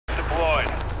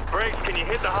you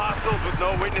hit the hostiles with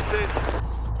no witnesses?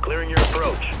 Clearing your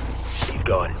approach. He's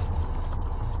gone.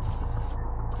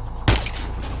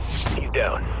 He's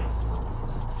down.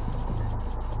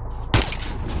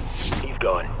 He's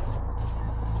gone.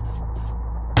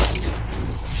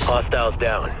 Hostiles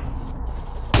down.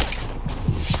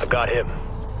 I got him.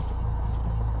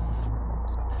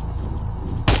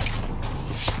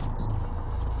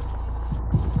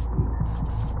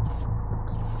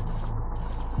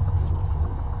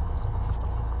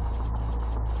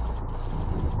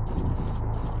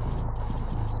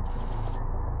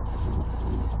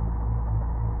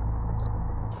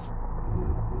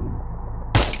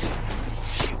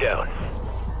 Down.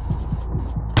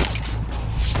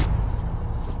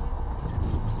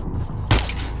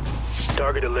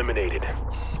 Target eliminated.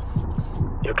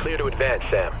 You're clear to advance,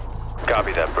 Sam.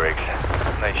 Copy that, Briggs.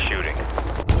 Nice shooting.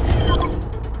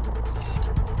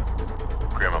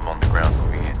 Grim, I'm on the ground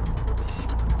moving in.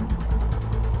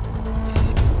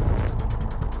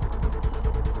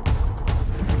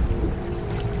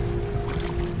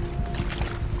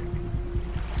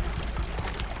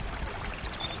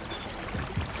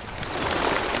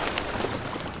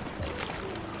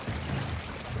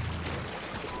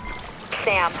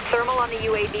 Sam, thermal on the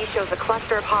UAV shows a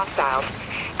cluster of hostiles.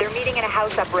 They're meeting in a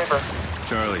house upriver.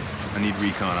 Charlie, I need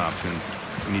recon options.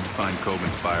 We need to find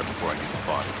Coben's fire before I get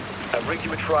spotted. I've rigged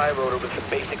you a tri-rotor with some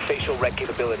basic facial rec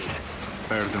capabilities.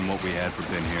 Better than what we had for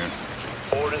Ben here.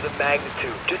 Orders of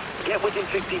magnitude. Just get within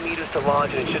 50 meters to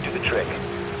launch and it should do the trick.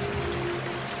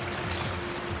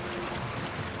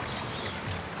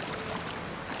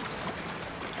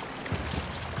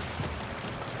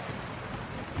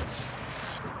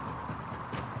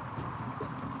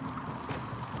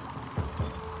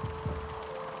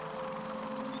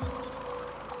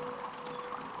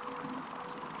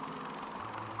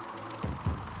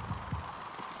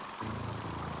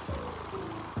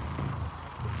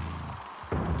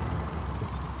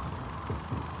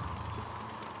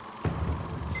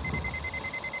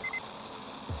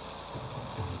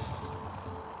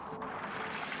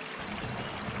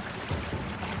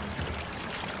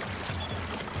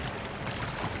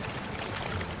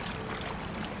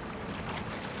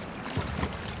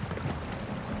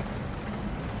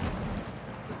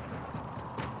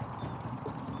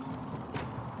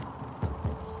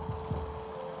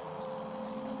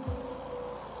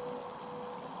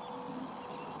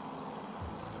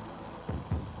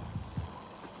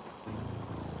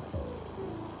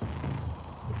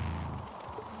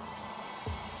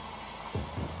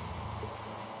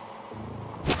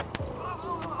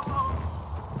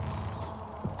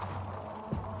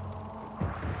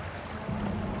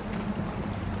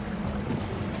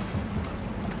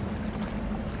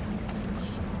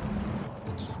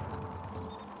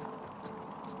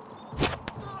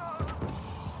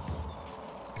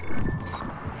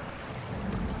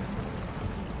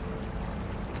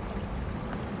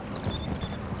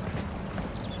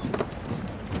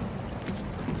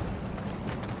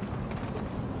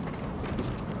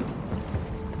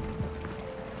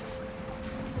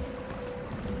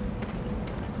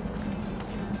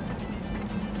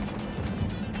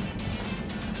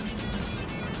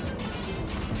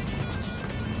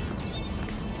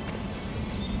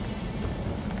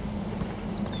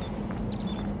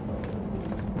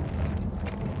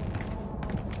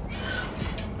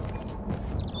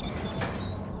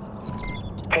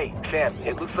 Hey, Sam,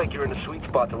 it looks like you're in a sweet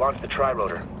spot to launch the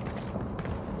tri-rotor.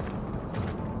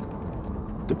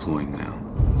 Deploying now.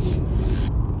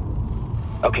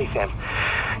 Okay, Sam.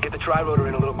 Get the tri-rotor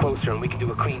in a little closer and we can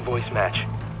do a clean voice match.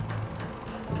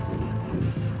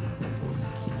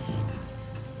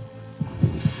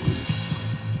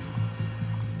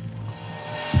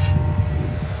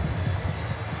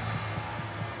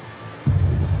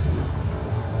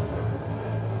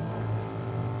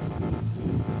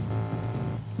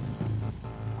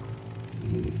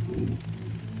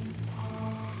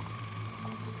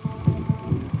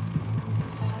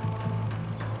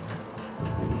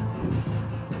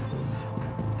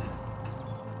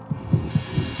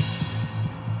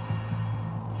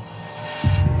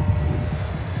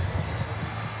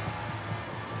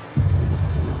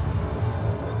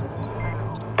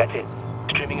 That's it.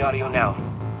 Streaming audio now.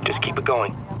 Just keep it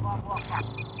going.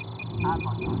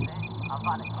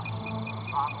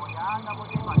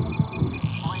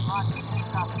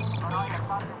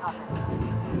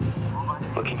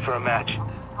 Looking for a match.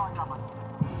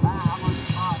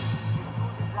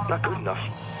 Not good enough.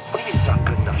 What do you mean it's not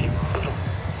good enough, you little...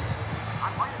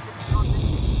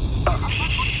 Oh,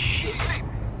 shit.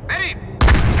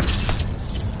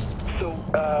 So,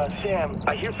 Sam,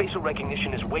 I hear facial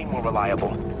recognition is way more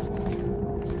reliable.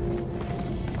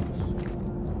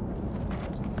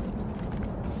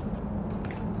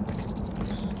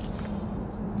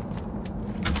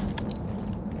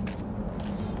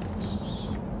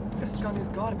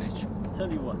 garbage.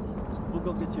 Tell you what, we'll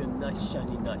go get you a nice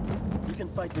shiny knife. You can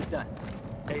fight with that.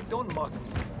 Hey, don't muss me.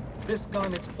 This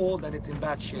gun, it's old and it's in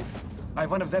bad shape. I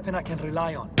want a weapon I can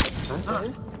rely on. Huh?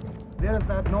 There's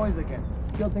that noise again.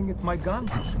 Still think it's my gun?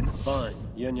 Fine.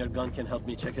 You and your gun can help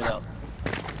me check it out.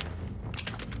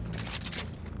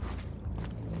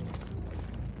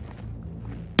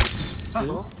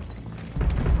 Uh-oh.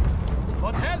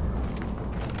 What hell?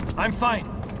 I'm fine.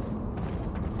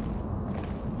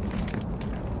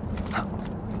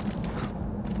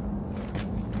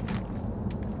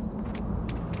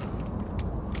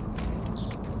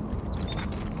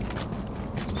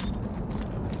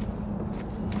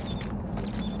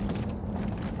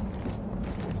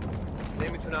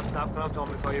 نمیتونم صبر کنم تا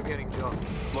آمریکایی بیان اینجا.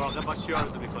 مراقب باش چی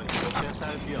آرزو میکنی؟ ممکنه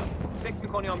سرت بیاد. فکر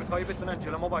میکنی آمریکایی بتونن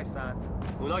جلو ما وایسن؟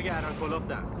 اونا گردن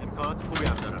کلفتن. امکانات خوبی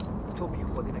هم دارن. تو بی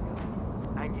خودی نگران.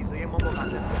 انگیزه ما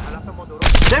مقدسه. هدف ما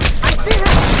درست.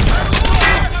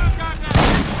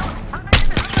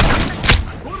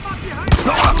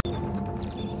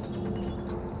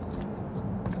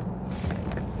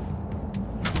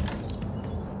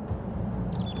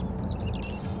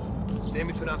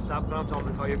 نمیتونم صبر کنم تا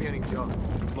آمریکایی بیان اینجا.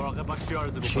 مراقب باش چی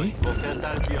آرزو میکنی؟ ممکنه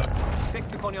سرت بیاد. فکر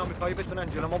میکنی آمریکایی بتونن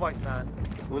جلو ما وایسن؟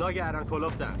 اونا گردن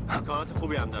کلفتن. امکانات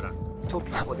خوبی هم دارن. تو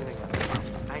بی خودی نگران.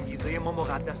 انگیزه ما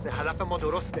مقدسه. هدف ما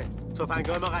درسته.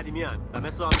 تفنگ‌های ما قدیمی هن و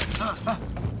مثل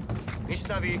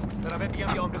میشنوی؟ دارم بهت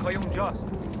میگم یه آمریکایی اونجاست.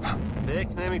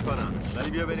 فکر نمی‌کنم. ولی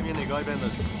بیا بریم یه نگاهی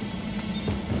بندازیم.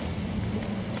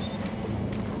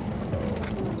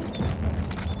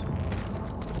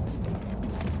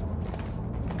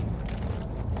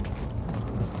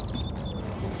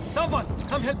 Someone,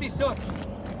 come help me search.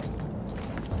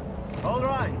 All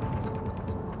right.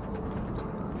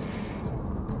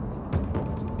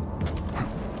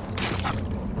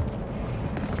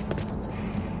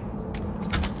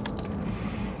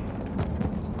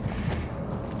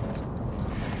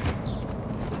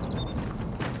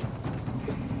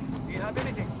 Do you have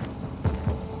anything?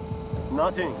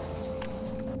 Nothing.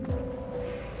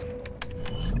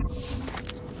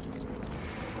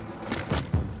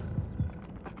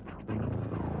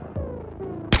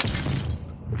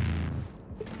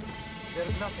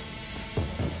 There's nothing.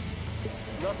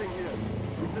 Nothing here.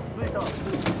 We just split up.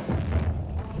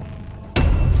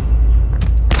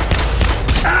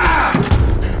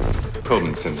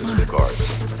 Coleman sends his regards.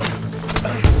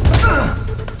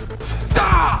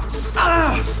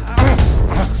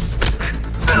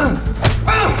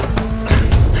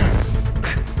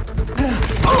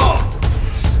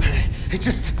 Hey,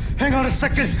 just hang on a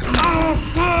second.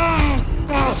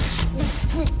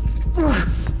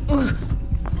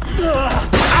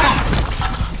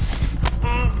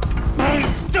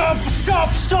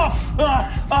 Stop!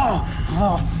 Oh,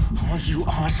 you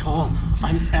asshole.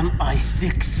 I'm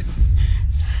MI6.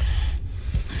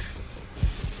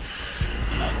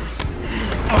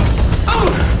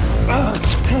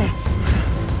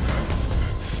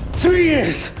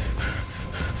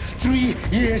 Three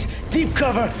years, deep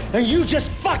cover, and you just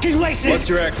fucking wasted. What's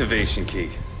your activation key?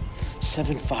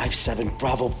 757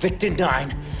 Bravo Victor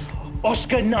 9,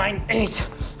 Oscar 98.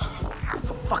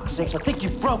 For fuck's sakes, I think you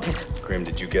broke it. Grim,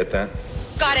 did you get that?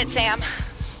 Got it, Sam.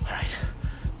 All right.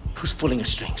 Who's pulling the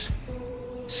strings?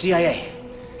 CIA.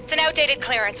 It's an outdated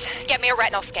clearance. Get me a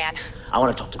retinal scan. I want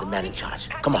to talk to the man in charge.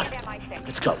 Come on.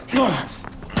 Let's go.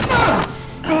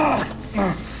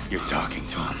 You're talking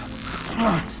to him.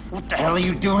 What the hell are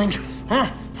you doing? Huh?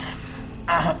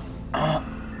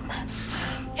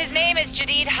 His name is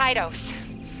Jadid Hidos.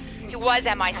 He was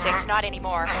MI6, not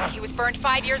anymore. He was burned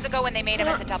 5 years ago when they made him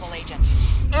as a double agent.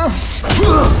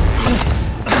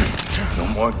 No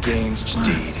more games,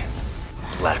 Jadid.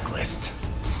 Blacklist.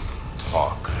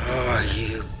 Talk. Oh,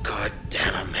 you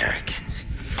goddamn Americans.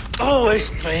 Always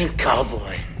playing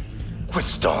cowboy. Quit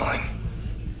stalling.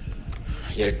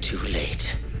 You're too late.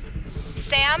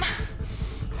 Sam,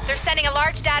 they're sending a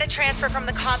large data transfer from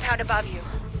the compound above you.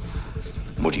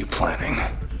 What are you planning?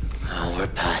 Oh,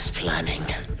 we're past planning.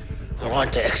 We're on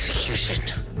to execution.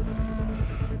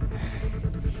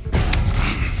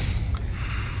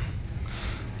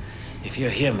 If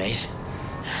you're here, mate,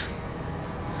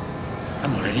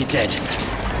 I'm already dead.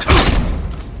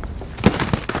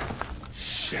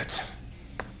 Shit.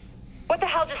 What the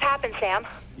hell just happened, Sam?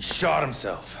 He shot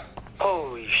himself.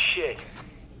 Holy shit.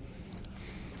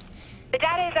 The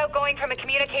data is outgoing from a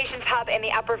communications hub in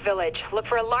the upper village. Look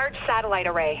for a large satellite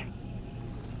array.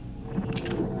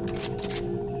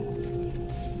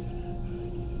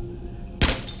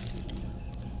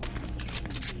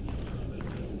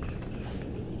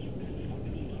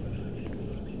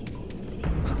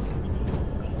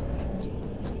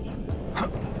 Huh.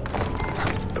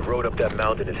 road up that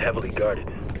mountain is heavily guarded.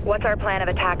 What's our plan of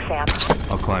attack, Sam?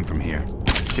 I'll climb from here.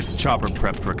 Get the chopper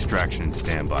prepped for extraction and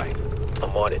standby.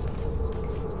 I'm on it.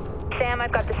 Sam,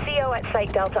 I've got the CO at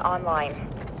Site Delta online.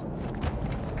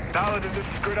 Paladin, this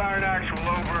is Gridiron Actual,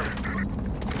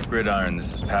 over. Gridiron,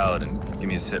 this is Paladin. Give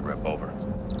me a sit rep, over.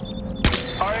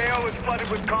 Our AO is flooded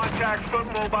with contacts, foot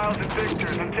mobiles, and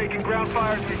victors. I'm taking ground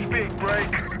fire as we speak.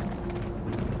 Break.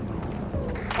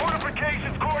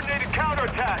 Fortifications, coordinated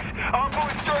counterattacks.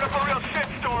 Envoy stirred up a real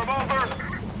shitstorm. Over.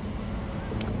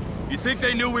 You think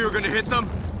they knew we were gonna hit them?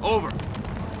 Over.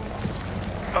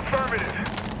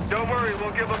 Affirmative. Don't worry,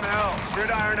 we'll give them hell.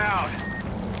 Gridiron out.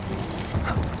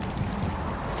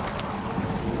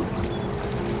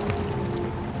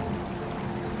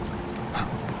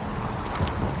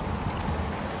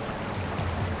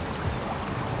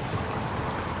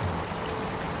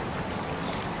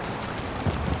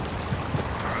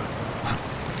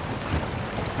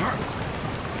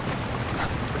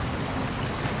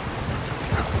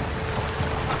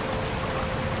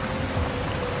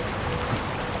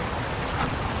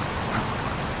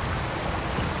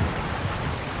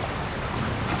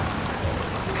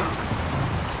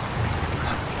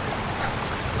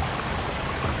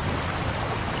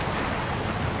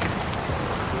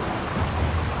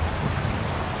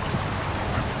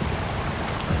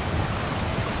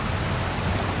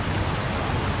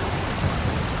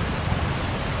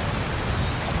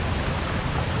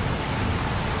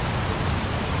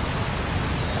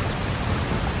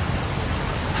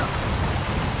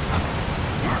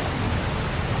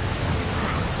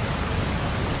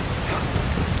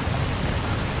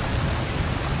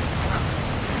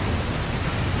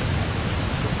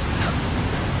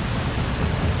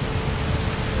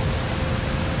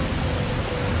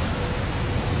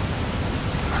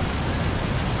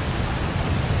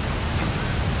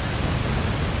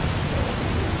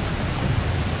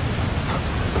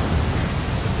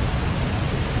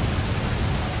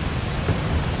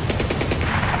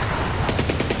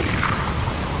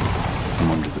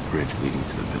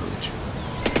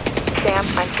 Sam,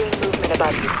 I'm seeing movement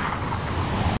above you.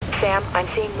 Sam, I'm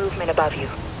seeing movement above you.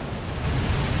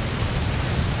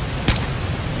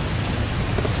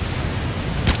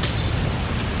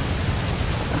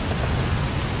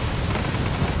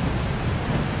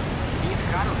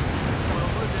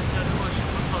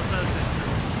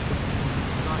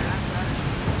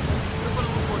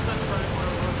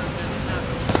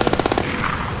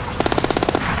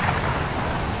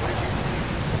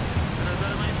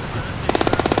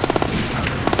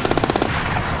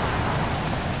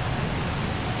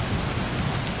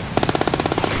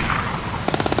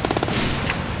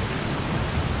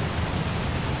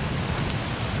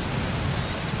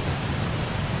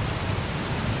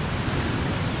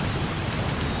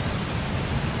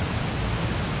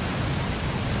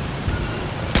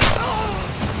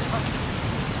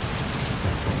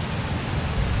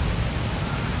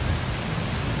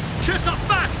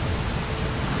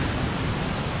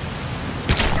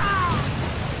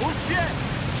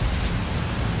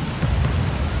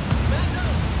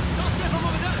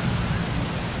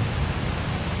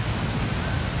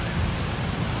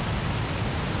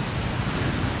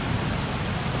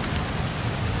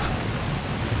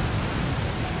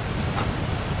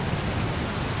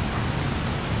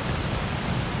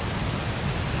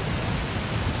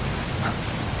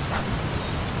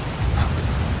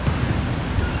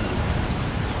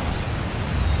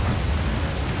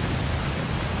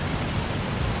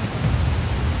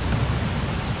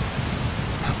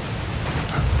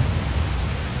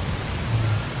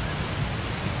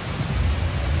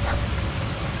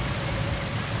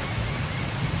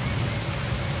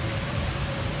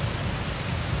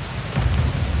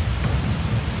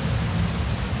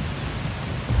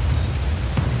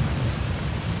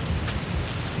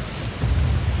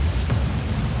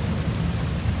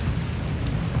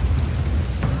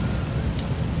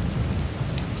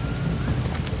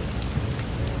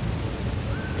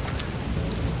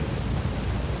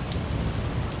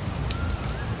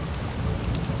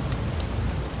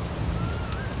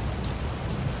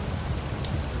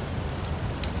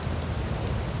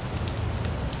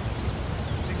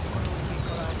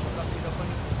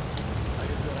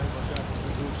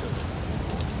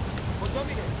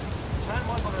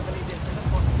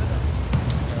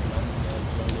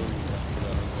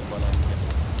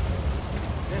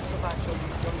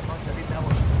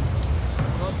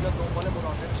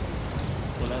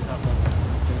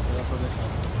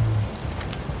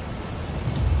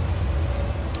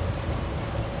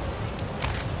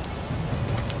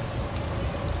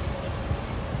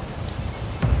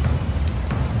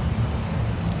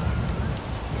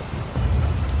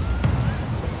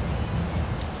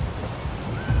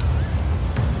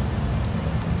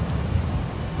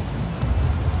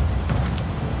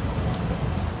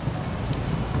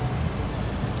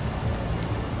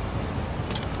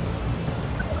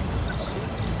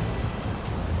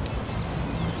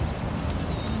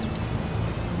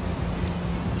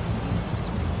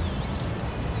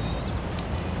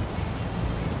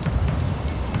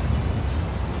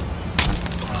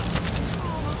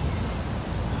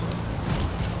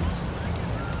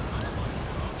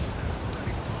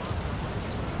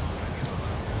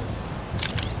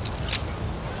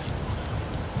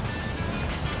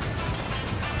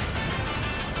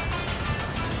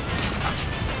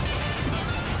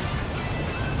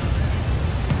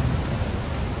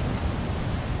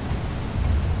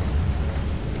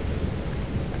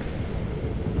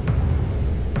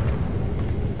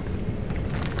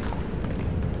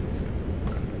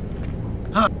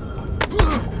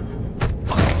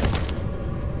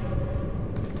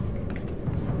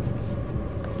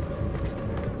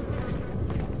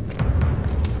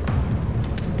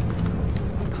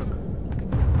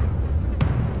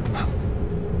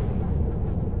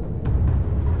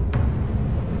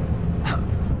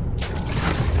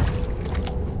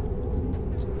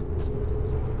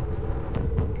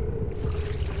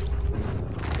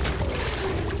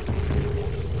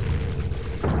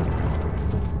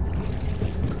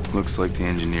 Looks like the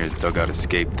engineers dug out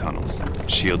escape tunnels to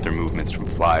shield their movements from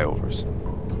flyovers.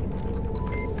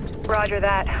 Roger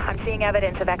that. I'm seeing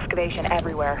evidence of excavation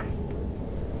everywhere.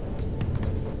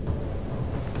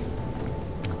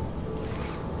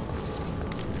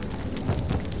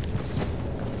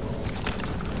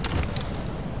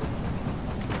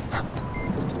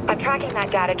 I'm tracking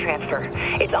that data transfer.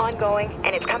 It's ongoing,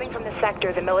 and it's coming from the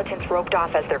sector the militants roped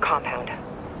off as their compound.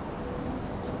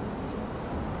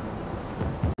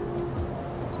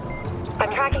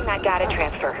 I'm tracking that data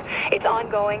transfer. It's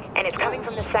ongoing, and it's coming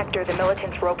from the sector the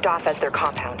militants roped off as their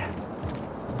compound.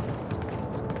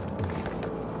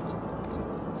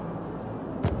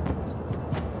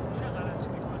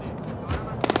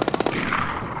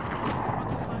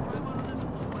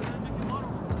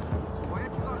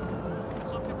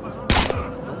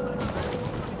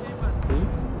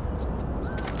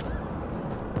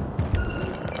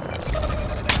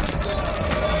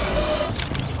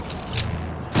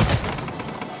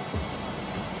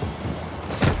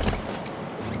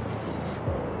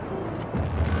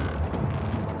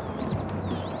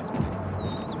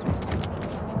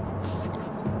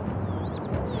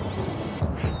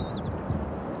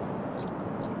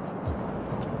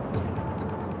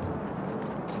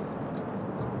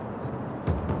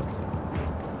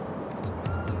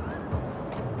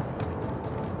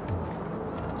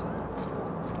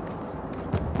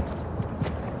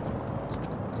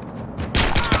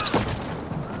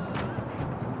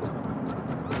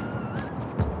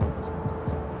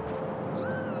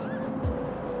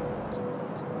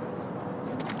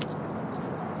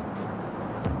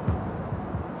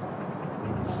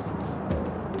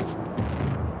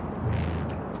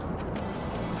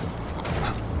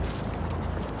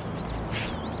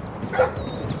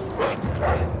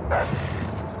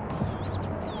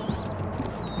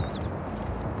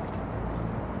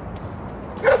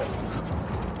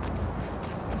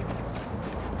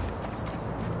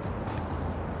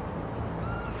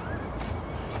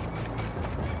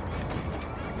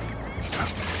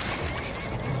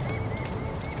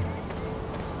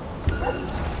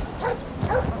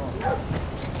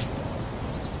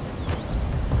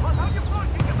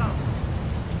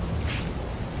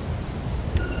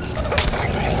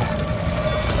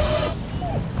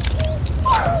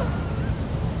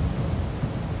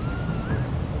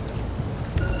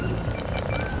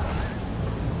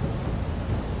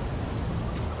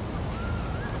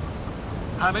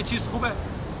 همه چیز خوبه.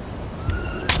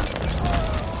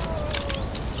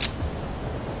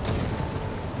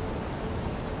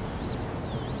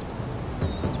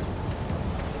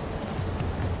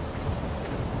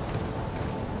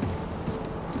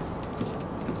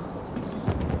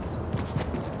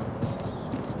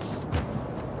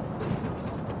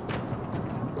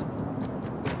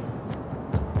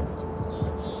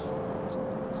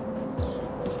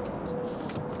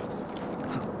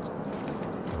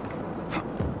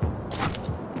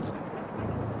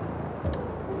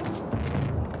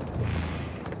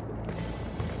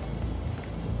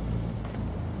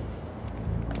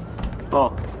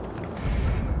 Oh.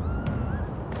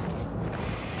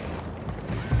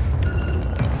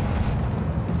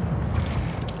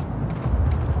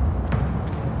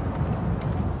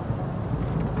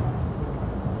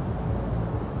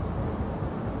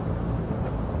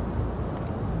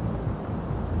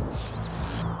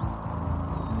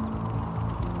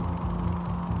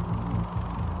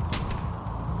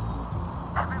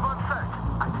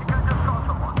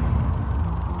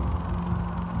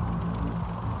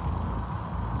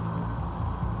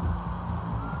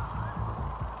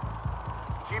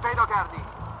 پیدا کردی؟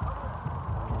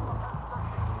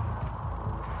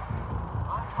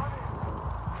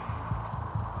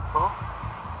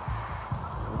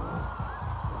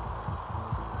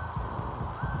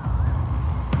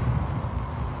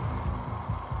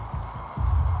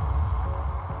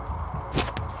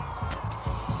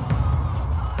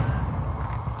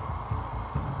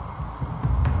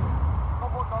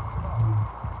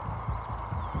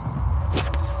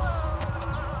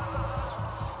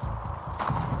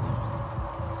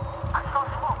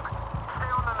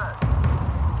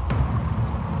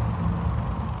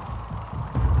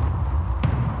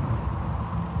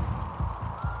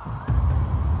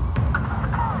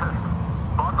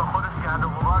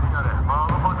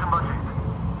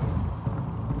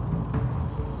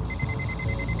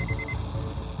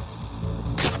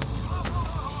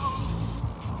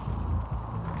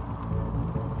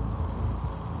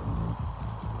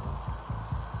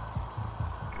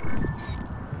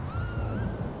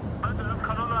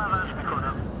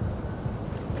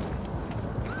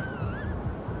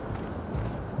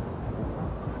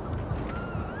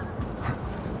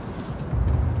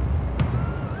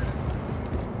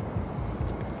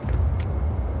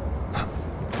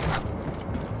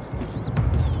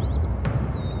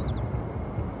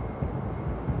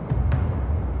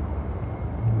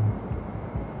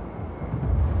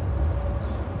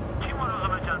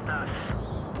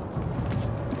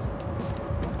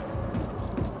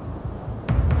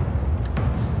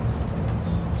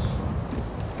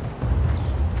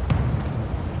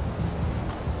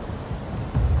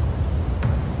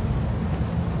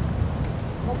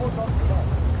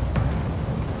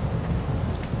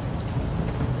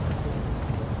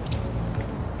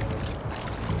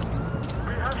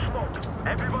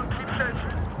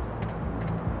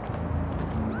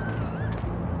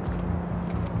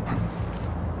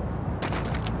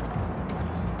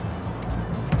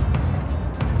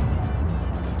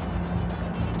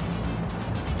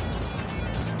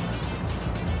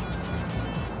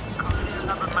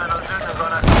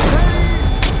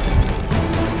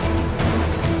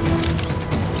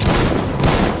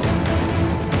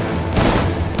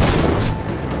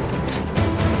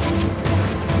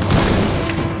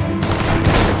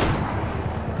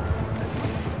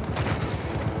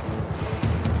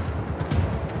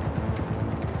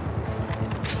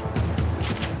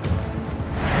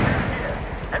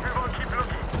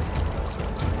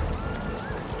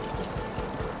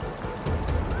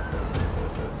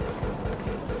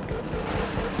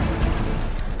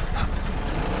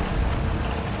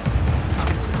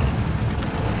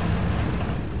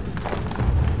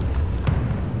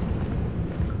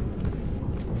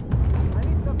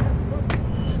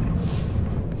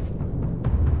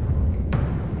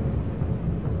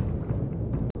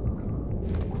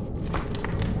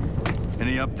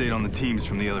 update on the teams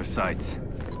from the other sites?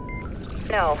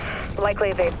 No.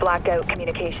 Likely they've blacked out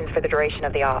communications for the duration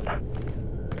of the op.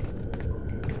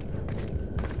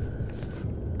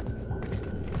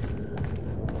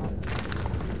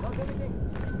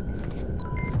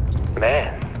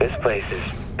 Man, this place is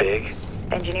big.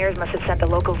 Engineers must have sent the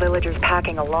local villagers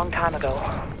packing a long time ago.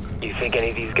 You think any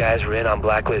of these guys were in on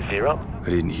Blacklist Zero? I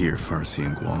didn't hear Farsi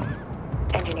and Guam.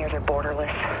 Engineers are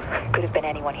borderless. Could have been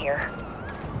anyone here.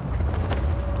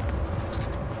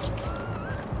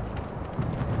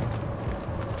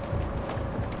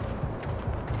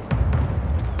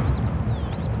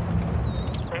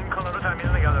 این کانال رو تمیز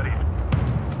نگه دارید.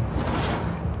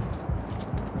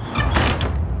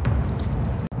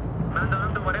 من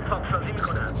دارم دوباره پاکسازی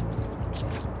میکنم.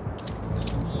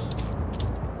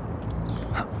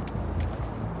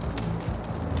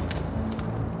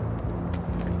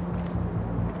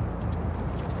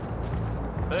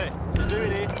 چیز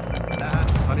می‌بینی؟ نه،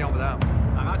 حالی آمدم.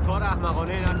 فقط کار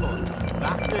احمقانه نکن.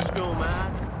 وقتش که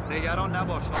اومد نگران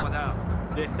نباش، آمدم.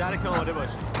 بهتره که آماده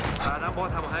باشی. بعداً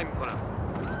باهات هماهنگ میکنم.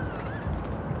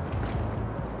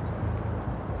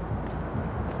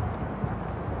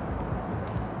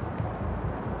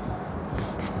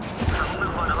 تمام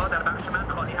خانه‌ها در بخش من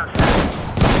خالی هستند.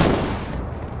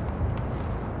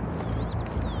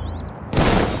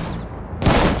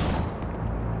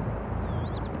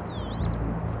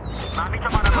 من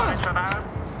میتوانم وارد شوم؟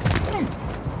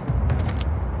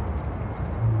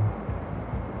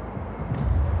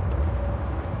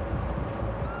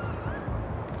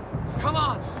 Come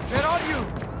on! Where are you?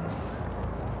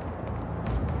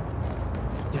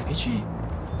 یعنی چی؟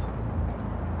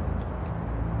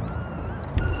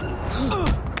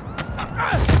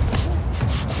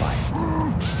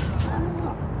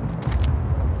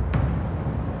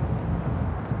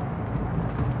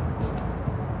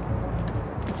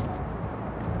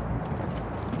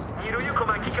 نیروی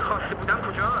کمکی که خواسته بودم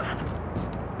کجاست؟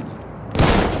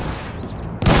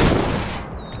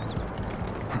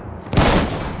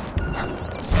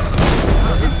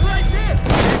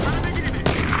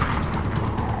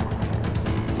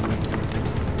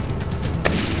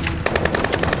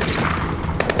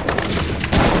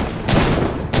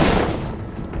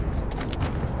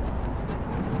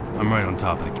 I'm right on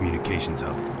top of the communications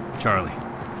hub. Charlie,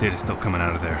 data's still coming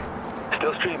out of there.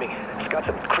 Still streaming. It's got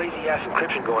some crazy-ass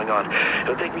encryption going on.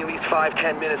 It'll take me at least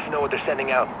 5-10 minutes to know what they're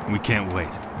sending out. We can't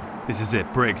wait. This is it.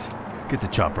 Briggs, get the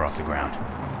chopper off the ground.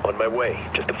 On my way.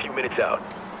 Just a few minutes out.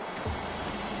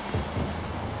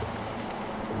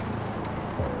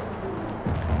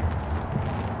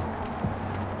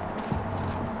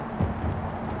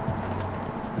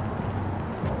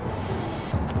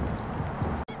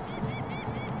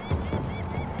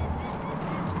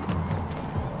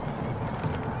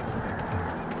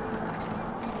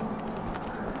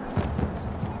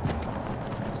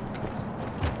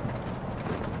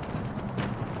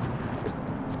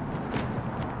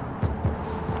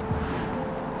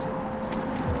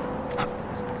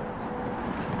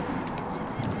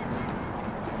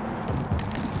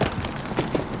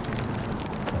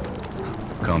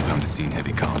 Compound has seen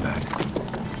heavy combat.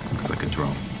 Looks like a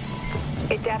drone.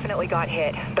 It definitely got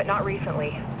hit, but not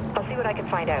recently. I'll see what I can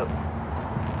find out.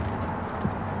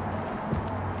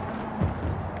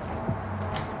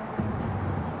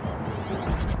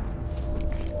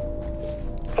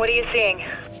 What are you seeing?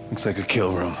 Looks like a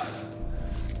kill room.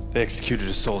 They executed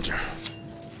a soldier.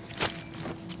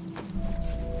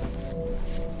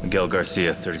 Miguel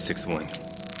Garcia, 36th Wing.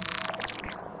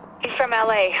 He's from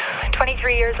LA.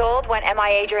 23 years old, went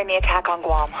MIA during the attack on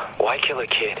Guam. Why kill a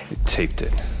kid? They taped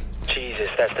it. Jesus,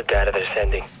 that's the data they're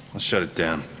sending. I'll shut it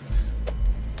down.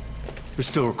 We're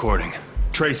still recording.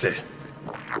 Trace it.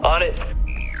 On it.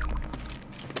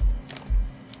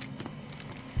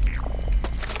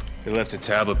 They left a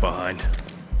tablet behind.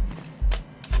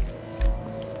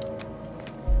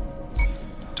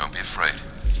 Don't be afraid.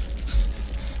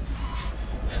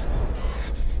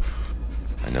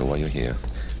 I know why you're here.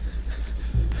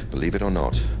 Believe it or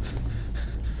not,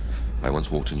 I once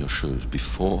walked in your shoes.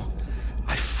 Before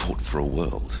I fought for a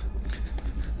world,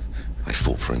 I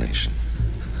fought for a nation.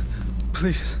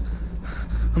 Please.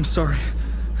 I'm sorry.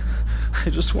 I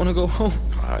just want to go home.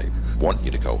 I want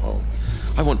you to go home.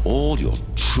 I want all your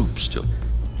troops to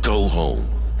go home.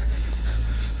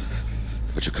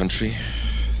 But your country,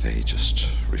 they just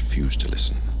refuse to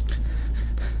listen.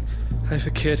 I have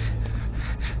a kid.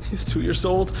 He's 2 years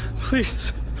old.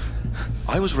 Please.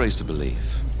 I was raised to believe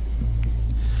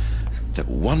that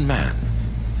one man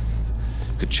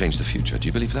could change the future. Do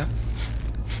you believe that?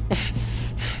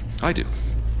 I do.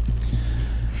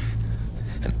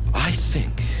 And I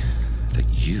think that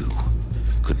you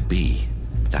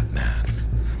that man,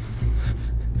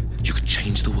 you could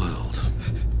change the world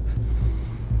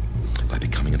by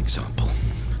becoming an example.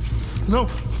 No.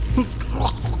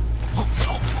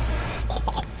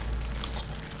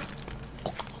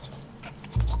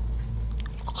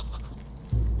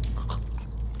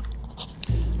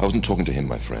 I wasn't talking to him,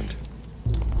 my friend.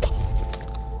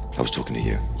 I was talking to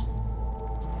you.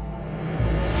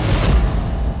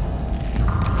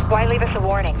 Why leave us a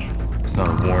warning? It's not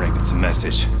a warning, it's a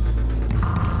message.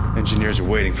 Engineers are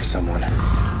waiting for someone.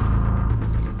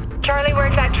 Charlie,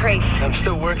 where's that trace? I'm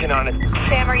still working on it.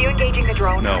 Sam, are you engaging the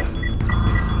drone? No.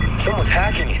 Someone's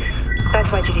hacking it.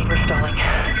 That's why Jadid was stalling.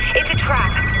 It's a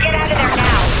trap. Get out of there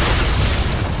now.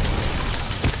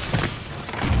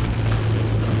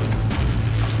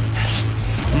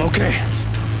 I'm okay.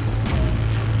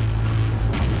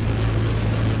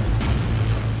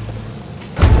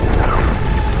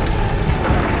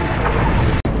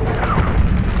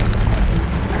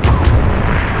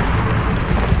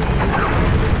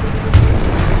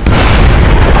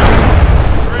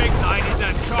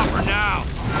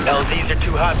 LZs are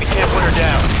too hot, we can't put her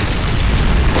down.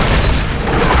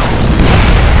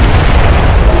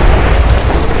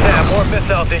 Sam, more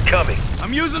missiles incoming.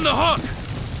 I'm using the hook!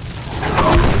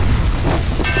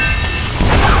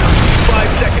 5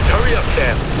 seconds, hurry up,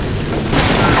 Sam.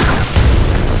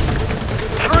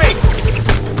 3,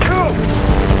 2,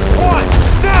 1,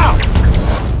 now!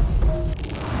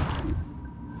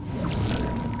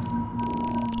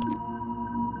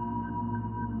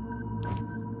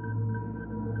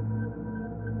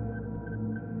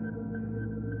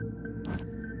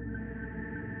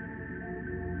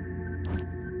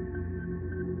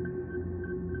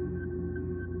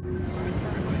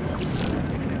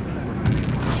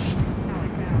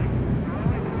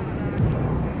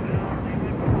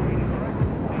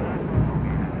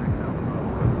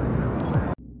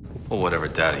 Well, whatever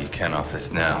data you can off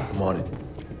this now. I'm on it.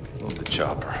 Load the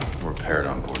chopper. We'll repair it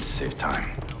on board to save time.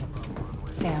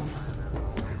 Sam.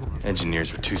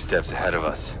 Engineers were 2 steps ahead of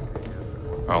us.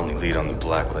 Our only lead on the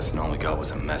blacklist and all we got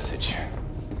was a message.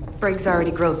 Briggs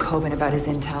already grilled Coben about his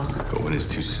intel. Coben is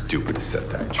too stupid to set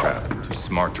that trap. Too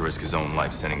smart to risk his own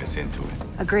life sending us into it.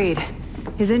 Agreed.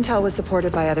 His intel was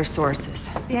supported by other sources.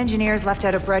 The engineers left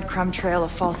out a breadcrumb trail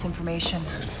of false information.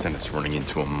 It sent us running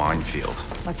into a minefield.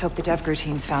 Let's hope the DevGru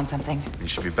teams found something. We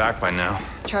should be back by now.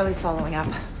 Charlie's following up.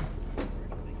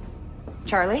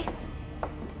 Charlie?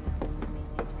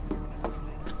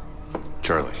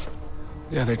 Charlie.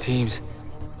 The other teams.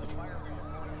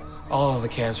 All of the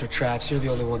camps were traps. You're the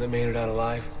only one that made it out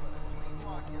alive.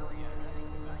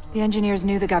 The engineers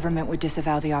knew the government would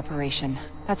disavow the operation.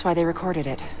 That's why they recorded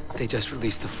it. They just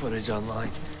released the footage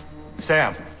online.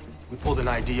 Sam, we pulled an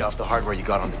ID off the hardware you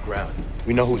got on the ground.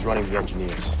 We know who's running the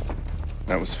engineers.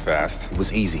 That was fast. It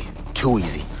was easy. Too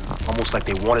easy. Almost like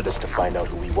they wanted us to find out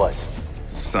who he was.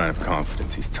 Sign of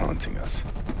confidence, he's taunting us.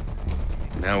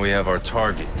 Now we have our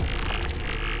target.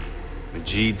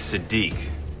 Majid Sadiq.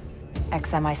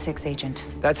 Ex-MI6 agent.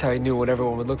 That's how he knew what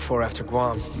everyone would look for after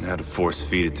Guam. And how to force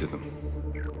feed it to them.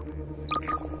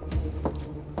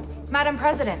 Madam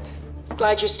President.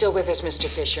 Glad you're still with us, Mr.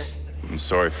 Fisher. I'm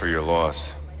sorry for your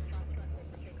loss.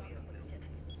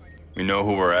 We know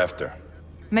who we're after.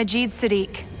 Majid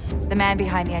Sadiq, the man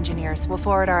behind the engineers. We'll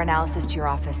forward our analysis to your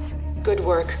office. Good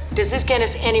work. Does this get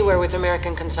us anywhere with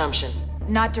American consumption?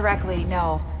 Not directly,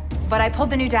 no. But I pulled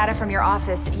the new data from your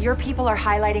office. Your people are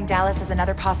highlighting Dallas as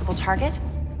another possible target?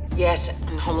 Yes,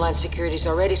 and Homeland Security's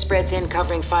already spread thin,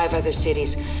 covering 5 other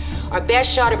cities. Our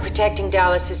best shot at protecting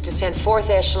Dallas is to send 4th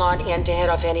Echelon in to head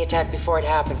off any attack before it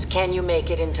happens. Can you make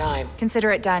it in time?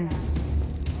 Consider it done.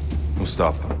 We'll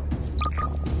stop them.